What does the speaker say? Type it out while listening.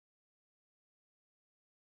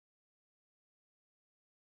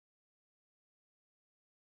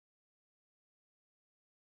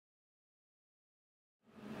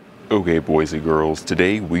Okay, boys and girls,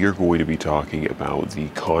 today we are going to be talking about the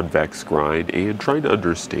convex grind and trying to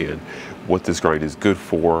understand what this grind is good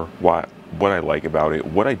for, what I like about it,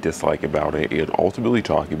 what I dislike about it, and ultimately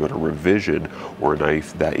talking about a revision or a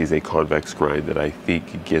knife that is a convex grind that I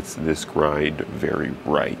think gets this grind very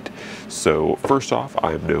right. So first off,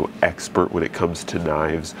 I am no expert when it comes to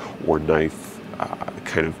knives or knife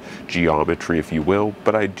kind of geometry, if you will,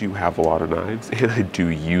 but I do have a lot of knives and I do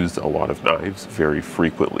use a lot of knives very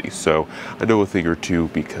frequently. So I know a thing or two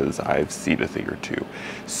because I've seen a thing or two.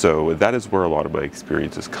 So that is where a lot of my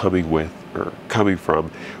experience is coming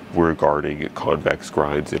from regarding convex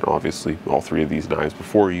grinds. And obviously all three of these knives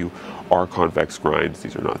before you are convex grinds.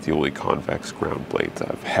 These are not the only convex ground blades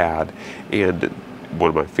I've had. And one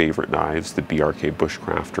of my favorite knives, the BRK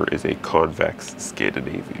Bushcrafter, is a convex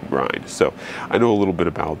Scandinavian grind. So I know a little bit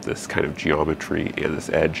about this kind of geometry and this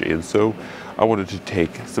edge, and so I wanted to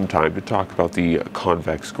take some time to talk about the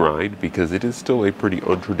convex grind because it is still a pretty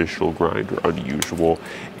untraditional grind or unusual,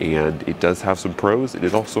 and it does have some pros and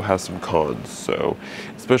it also has some cons. So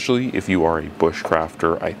especially if you are a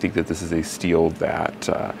bushcrafter, I think that this is a steel that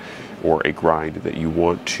or a grind that you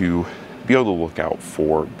want to be on the lookout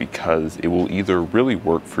for because it will either really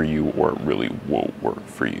work for you or it really won't work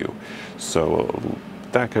for you. So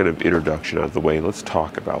that kind of introduction out of the way, let's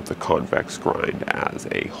talk about the convex grind as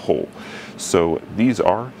a whole. So these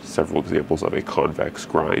are several examples of a convex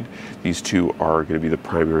grind. These two are going to be the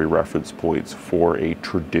primary reference points for a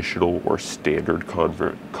traditional or standard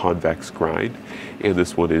convex grind, and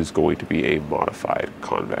this one is going to be a modified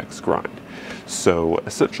convex grind. So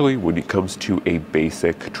essentially, when it comes to a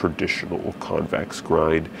basic traditional convex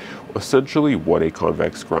grind, essentially what a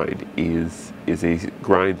convex grind is a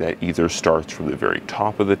grind that either starts from the very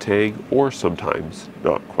top of the tang or sometimes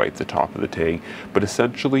not quite the top of the tang, but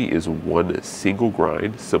essentially is one single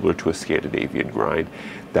grind similar to a Scandinavian grind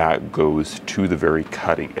that goes to the very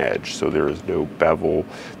cutting edge. So there is no bevel,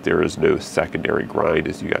 there is no secondary grind,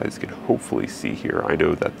 as you guys can hopefully see here. I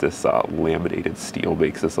know that this laminated steel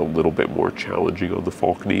makes this a little bit more challenging on the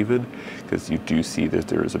Falkneven because you do see that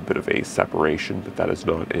there is a bit of a separation, but that is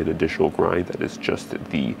not an additional grind, that is just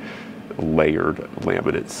the layered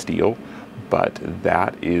laminate steel. But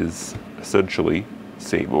that is essentially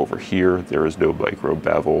same over here. There is no micro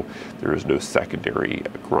bevel, there is no secondary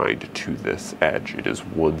grind to this edge. It is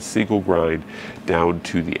one single grind down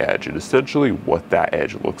to the edge, and essentially what that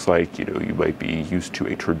edge looks like, you might be used to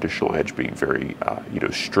a traditional edge being very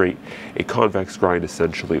straight. A convex grind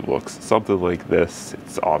essentially looks something like this.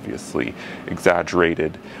 It's obviously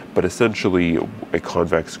exaggerated, but essentially a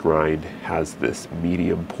convex grind has this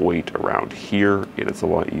medium point around here, and it's a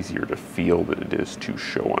lot easier to feel than it is to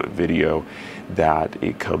show on a video, that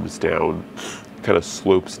it comes down, kind of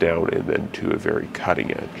slopes down, and then to a very cutting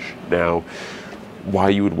edge. Now, why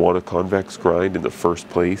you would want a convex grind in the first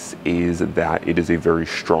place is that it is a very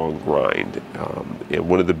strong grind. And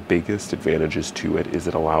one of the biggest advantages to it is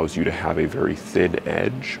it allows you to have a very thin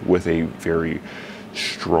edge with a very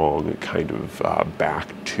strong kind of back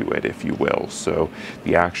to it, if you will. So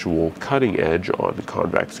the actual cutting edge on the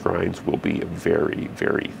convex grinds will be very,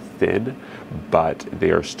 very thin, but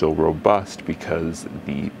they are still robust because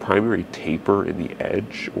the primary taper in the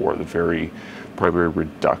edge, or the very primary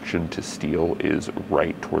reduction to steel, is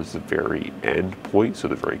right towards the very end point, so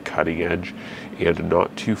the very cutting edge, and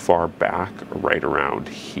not too far back, right around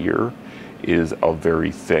here, is a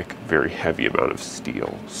very thick, very heavy amount of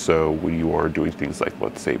steel. So when you are doing things like,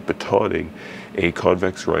 let's say, batoning, a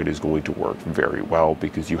convex grind is going to work very well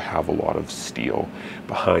because you have a lot of steel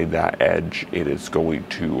behind that edge, and it's going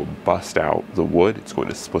to bust out the wood, it's going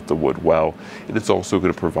to split the wood well, and it's also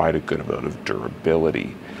going to provide a good amount of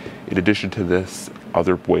durability. In addition to this,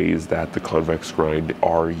 other ways that the convex grind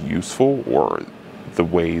are useful, or the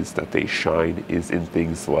ways that they shine, is in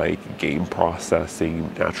things like game processing,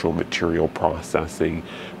 natural material processing,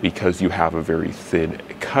 because you have a very thin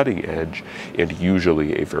cutting edge and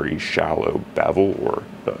usually a very shallow bevel, or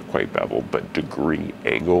not quite bevel, but degree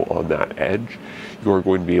angle on that edge. You're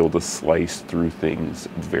going to be able to slice through things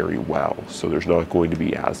very well. So there's not going to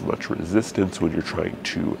be as much resistance when you're trying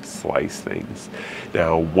to slice things.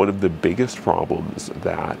 Now, one of the biggest problems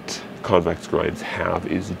that convex grinds have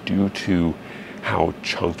is due to how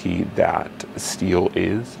chunky that steel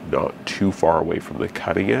is, not too far away from the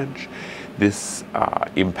cutting edge. This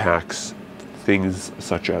impacts things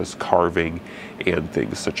such as carving and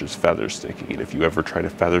things such as feather sticking. And if you ever try to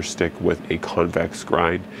feather stick with a convex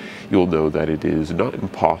grind, you'll know that it is not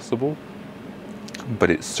impossible, but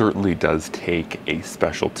it certainly does take a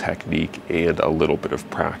special technique and a little bit of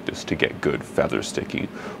practice to get good feather sticking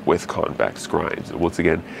with convex grinds. And once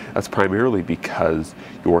again, that's primarily because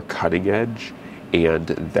your cutting edge and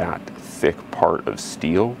that thick part of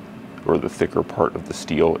steel, or the thicker part of the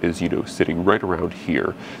steel, is, sitting right around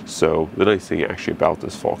here. So the nice thing actually about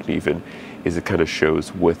this Falkneven is it kind of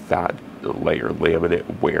shows with that layer laminate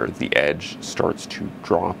where the edge starts to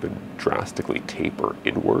drop and drastically taper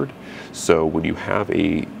inward. So when you have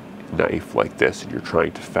a knife like this and you're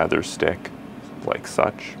trying to feather stick like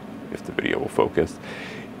such, if the video will focus,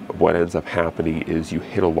 what ends up happening is you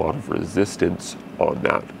hit a lot of resistance on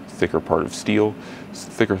that thicker part of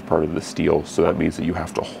the steel, so that means that you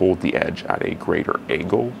have to hold the edge at a greater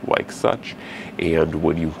angle like such. And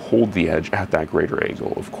when you hold the edge at that greater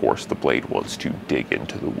angle, of course the blade wants to dig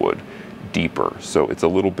into the wood deeper, so it's a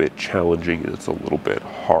little bit challenging and it's a little bit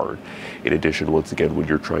hard. In addition, once again, when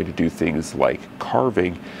you're trying to do things like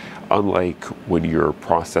carving, unlike when you're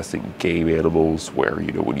processing game animals where,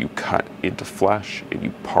 when you cut into flesh and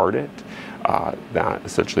you part it, that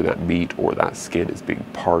essentially that meat or that skin is being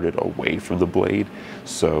parted away from the blade.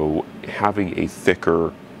 So having a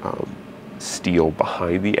thicker steel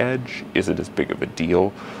behind the edge isn't as big of a deal.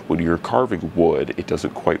 When you're carving wood, it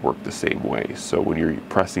doesn't quite work the same way. So when you're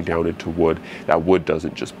pressing down into wood, that wood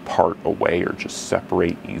doesn't just part away or just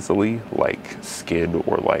separate easily like skin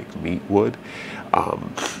or like meat would.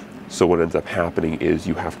 So what ends up happening is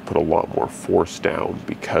you have to put a lot more force down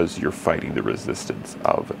because you're fighting the resistance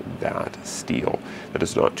of that steel that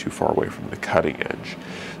is not too far away from the cutting edge.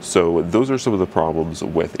 So those are some of the problems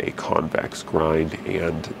with a convex grind,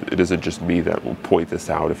 and it isn't just me that will point this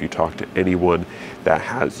out. If you talk to anyone that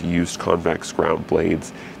has used convex ground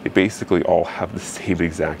blades, they basically all have the same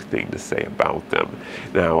exact thing to say about them.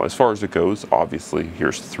 Now, as far as it goes, obviously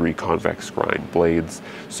here's 3 convex grind blades,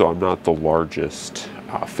 so I'm not the largest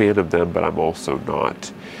fan of them, but I'm also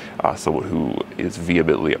not someone who is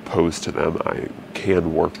vehemently opposed to them. I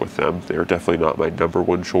can work with them. They're definitely not my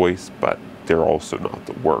 #1 choice, but they're also not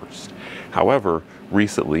the worst. However,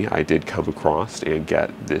 recently I did come across and get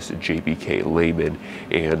this JBK Layman,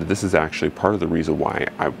 and this is actually part of the reason why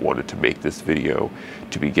I wanted to make this video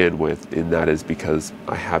to begin with, and that is because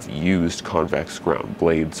I have used convex ground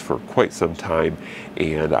blades for quite some time,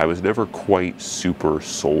 and I was never quite super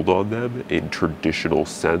sold on them in traditional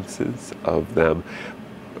senses of them,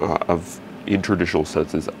 in traditional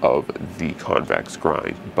senses of the convex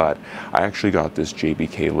grind. But I actually got this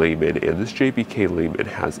JBK Layman, and this JBK Layman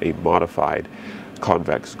has a modified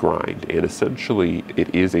convex grind, and essentially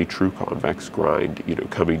it is a true convex grind.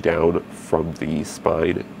 Coming down from the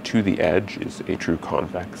spine to the edge is a true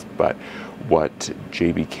convex, but what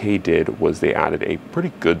JBK did was they added a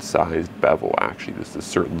pretty good sized bevel. Actually, this is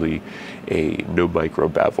certainly a no micro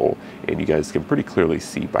bevel, and you guys can pretty clearly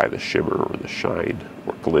see by the shimmer or the shine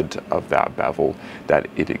or glint of that bevel that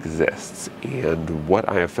it exists. And what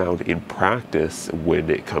I have found in practice when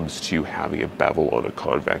it comes to having a bevel on a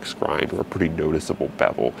convex grind, or a pretty noticeable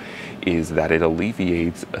bevel, is that it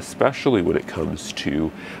alleviates, especially when it comes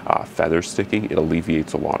to feather sticking, it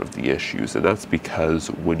alleviates a lot of the issues. And that's because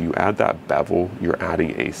when you add that bevel, you're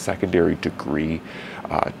adding a secondary degree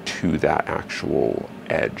to that actual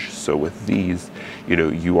edge. So with these,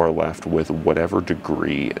 you are left with whatever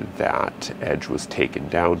degree that edge was taken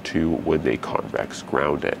down to when they convex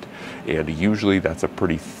ground it. And usually that's a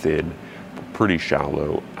pretty thin, pretty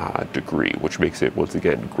shallow degree, which makes it, once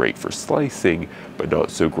again, great for slicing, but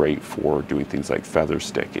not so great for doing things like feather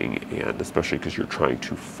sticking, and especially because you're trying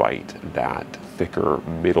to fight that thicker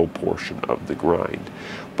middle portion of the grind.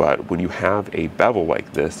 But when you have a bevel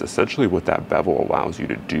like this, essentially what that bevel allows you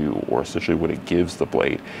to do, or essentially what it gives the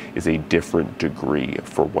blade, is a different degree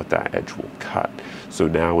for what that edge will cut. So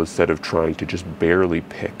now, instead of trying to just barely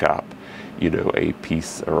pick up a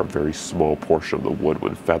piece or a very small portion of the wood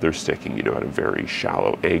when feather sticking, at a very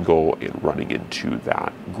shallow angle and running into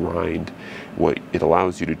that grind, what it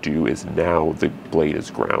allows you to do is now the blade is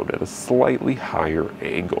ground at a slightly higher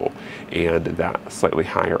angle, and that slightly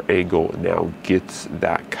higher angle now gets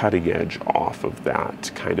that cutting edge off of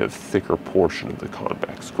that kind of thicker portion of the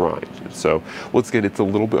convex grind. And so, once again, it's a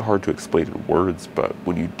little bit hard to explain in words, but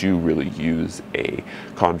when you do really use a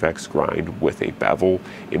convex grind with a bevel,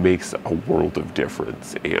 it makes a world of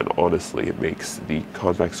difference, and honestly it makes the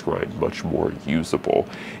convex grind much more usable.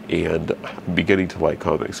 And I'm beginning to like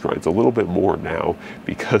convex grinds a little bit more now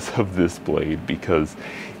because of this blade, because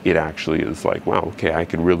it actually is like, wow, okay, I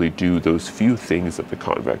can really do those few things that the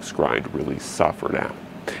convex grind really suffered at.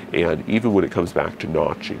 And even when it comes back to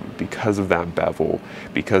notching, because of that bevel,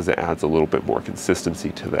 because it adds a little bit more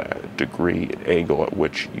consistency to the degree and angle at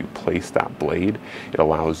which you place that blade, it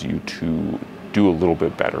allows you to do a little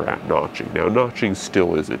bit better at notching. Now, notching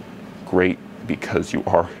still isn't great because you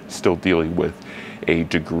are still dealing with a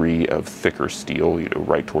degree of thicker steel, you know,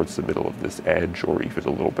 right towards the middle of this edge or even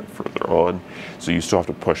a little bit further on. So you still have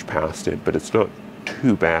to push past it, but it's not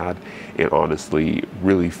too bad. And honestly,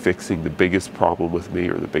 really fixing the biggest problem with me,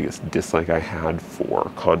 or the biggest dislike I had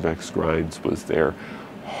for convex grinds, was their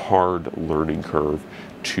hard learning curve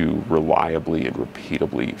to reliably and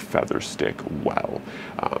repeatably feather stick well.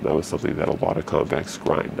 That was something that a lot of convex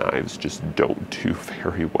grind knives just don't do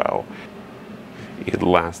very well. And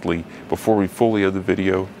lastly, before we fully end the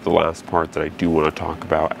video, the last part that I do want to talk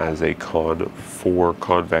about as a con for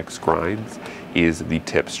convex grinds is the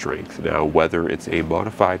tip strength. Now, whether it's a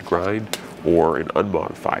modified grind or an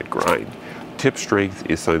unmodified grind, tip strength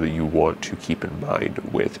is something that you want to keep in mind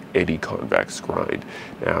with any convex grind.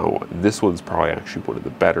 Now, this one's probably actually one of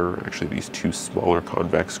the better. Actually, these two smaller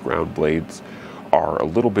convex ground blades are a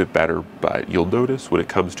little bit better, but you'll notice when it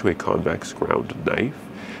comes to a convex ground knife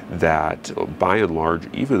that by and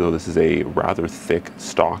large, even though this is a rather thick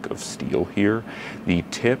stock of steel here, the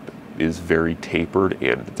tip is very tapered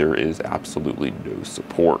and there is absolutely no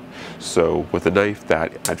support. So with a knife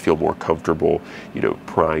that I'd feel more comfortable, you know,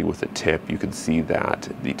 prying with a tip, you can see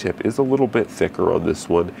that the tip is a little bit thicker on this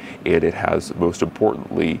one, and it has, most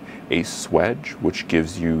importantly, a swedge, which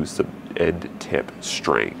gives you some end tip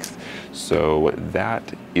strength. So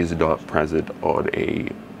that is not present on a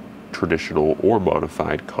traditional or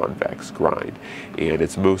modified convex grind, and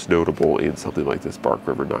it's most notable in something like this Bark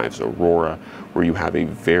River Knives Aurora, where you have a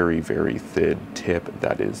very, very thin tip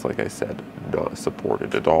that is, like I said, not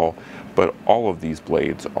supported at all. But all of these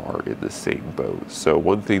blades are in the same boat. So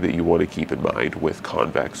one thing that you want to keep in mind with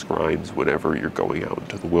convex grinds whenever you're going out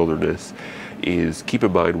into the wilderness is keep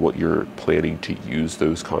in mind what you're planning to use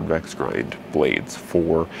those convex grind blades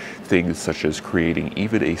for. Things such as creating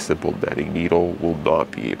even a simple netting needle will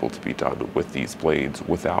not be able to be done with these blades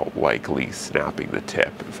without likely snapping the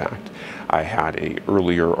tip. In fact, I had a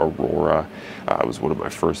earlier Aurora, it was one of my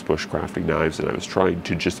first bushcrafting knives, and I was trying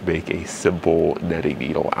to just make a simple netting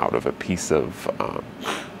needle out of a piece of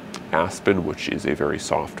aspen, which is a very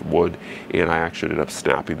soft wood, and I actually ended up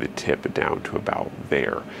snapping the tip down to about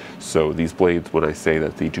there. So these blades, when I say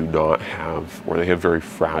that they do not have, or they have very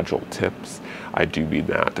fragile tips, I do mean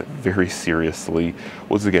that very seriously.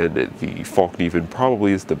 Once again, the Falkneven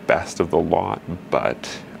probably is the best of the lot, but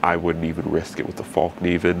I wouldn't even risk it with the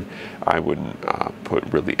Falkneven. I wouldn't put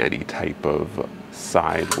really any type of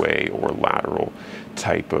sideway or lateral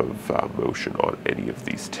type of motion on any of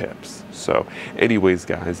these tips. So anyways,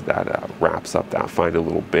 guys, that wraps up that final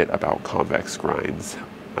little bit about convex grinds.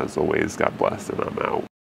 As always, God bless, and I'm out.